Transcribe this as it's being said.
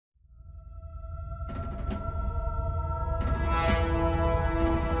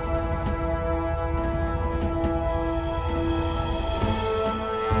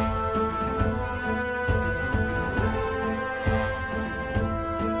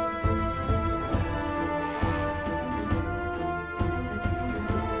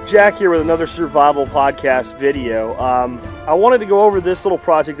Jack here with another survival podcast video. I wanted to go over this little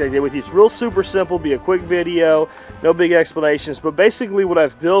project I did with you. It's real super simple, be a quick video, no big explanations, but basically what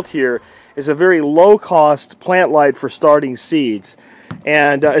I've built here is a very low cost plant light for starting seeds.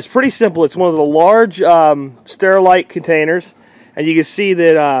 And it's pretty simple. It's one of the large Sterilite containers, and you can see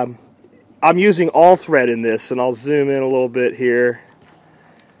that I'm using all thread in this, and I'll zoom in a little bit here.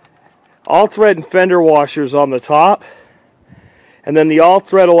 All thread and fender washers on the top. And then the all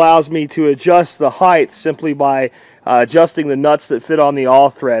thread allows me to adjust the height simply by adjusting the nuts that fit on the all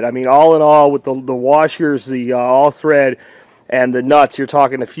thread. I mean, all in all, with the washers, the all thread, and the nuts, you're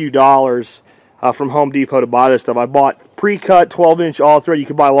talking a few dollars from Home Depot to buy this stuff. I bought pre-cut 12-inch all thread. You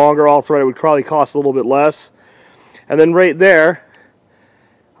could buy longer all thread. It would probably cost a little bit less. And then right there,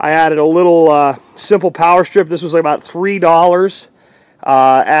 I added a little simple power strip. This was like about $3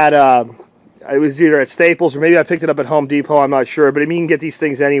 it was either at Staples or maybe I picked it up at Home Depot, I'm not sure, but I mean, you can get these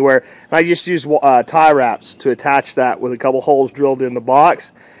things anywhere. And I just use tie wraps to attach that with a couple holes drilled in the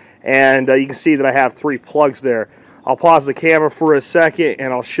box. And you can see that I have 3 plugs there. I'll pause the camera for a second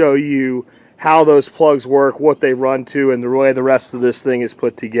and I'll show you how those plugs work, what they run to, and the way the rest of this thing is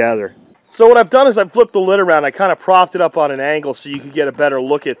put together. So what I've done is I've flipped the lid around. I kind of propped it up on an angle so you can get a better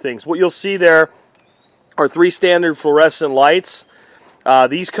look at things. What you'll see there are 3 standard fluorescent lights.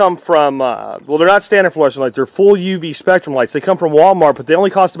 These come from, well, they're not standard fluorescent lights, they're full UV spectrum lights. They come from Walmart, but they only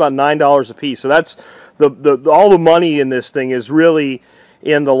cost about $9 a piece. So that's, all the money in this thing is really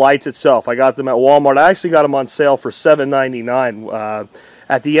in the lights itself. I got them at Walmart. I actually got them on sale for $7.99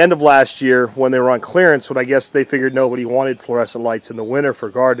 at the end of last year when they were on clearance, when I guess they figured nobody wanted fluorescent lights in the winter for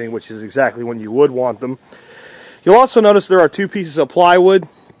gardening, which is exactly when you would want them. You'll also notice there are 2 pieces of plywood.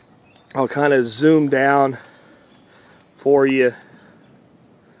 I'll kind of zoom down for you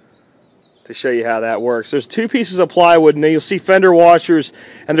to show you how that works. There's 2 pieces of plywood, and then you'll see fender washers,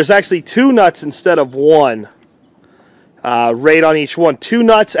 and there's actually 2 nuts instead of 1 right on each one. 2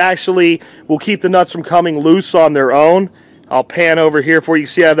 nuts actually will keep the nuts from coming loose on their own. I'll pan over here for you.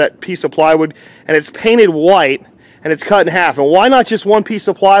 See I have that piece of plywood, and it's painted white, and it's cut in half. And why not just 1 piece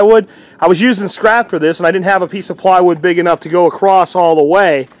of plywood? I was using scrap for this, and I didn't have a piece of plywood big enough to go across all the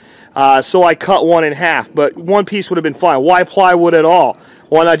way, so I cut 1 in half. But 1 piece would have been fine. Why plywood at all?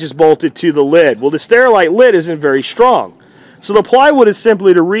 Why not just bolt it to the lid? Well, the Sterilite lid isn't very strong. So the plywood is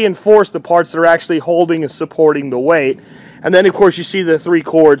simply to reinforce the parts that are actually holding and supporting the weight. And then, of course, you see the 3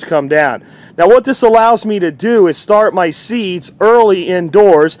 cords come down. Now, what this allows me to do is start my seeds early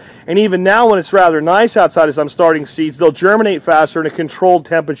indoors. And even now, when it's rather nice outside as I'm starting seeds, they'll germinate faster in a controlled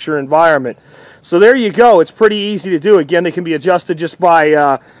temperature environment. So there you go. It's pretty easy to do. Again, they can be adjusted just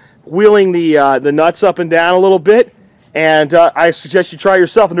by wheeling the nuts up and down a little bit. And I suggest you try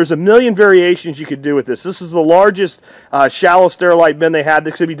yourself, and there's a million variations you could do with this. This is the largest shallow Sterilite bin they had.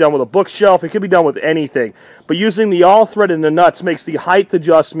 This could be done with a bookshelf. It could be done with anything. But using the all thread and the nuts makes the height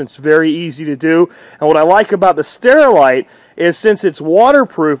adjustments very easy to do. And what I like about the Sterilite is since it's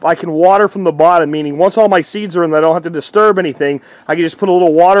waterproof, I can water from the bottom, meaning once all my seeds are in, I don't have to disturb anything. I can just put a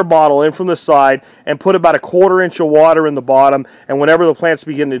little water bottle in from the side and put about a 1/4 inch of water in the bottom, and whenever the plants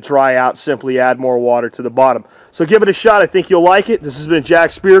begin to dry out, simply add more water to the bottom. So give it a shot. I think you'll like it. This has been Jack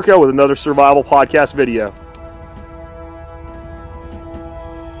Spirko with another Survival Podcast video.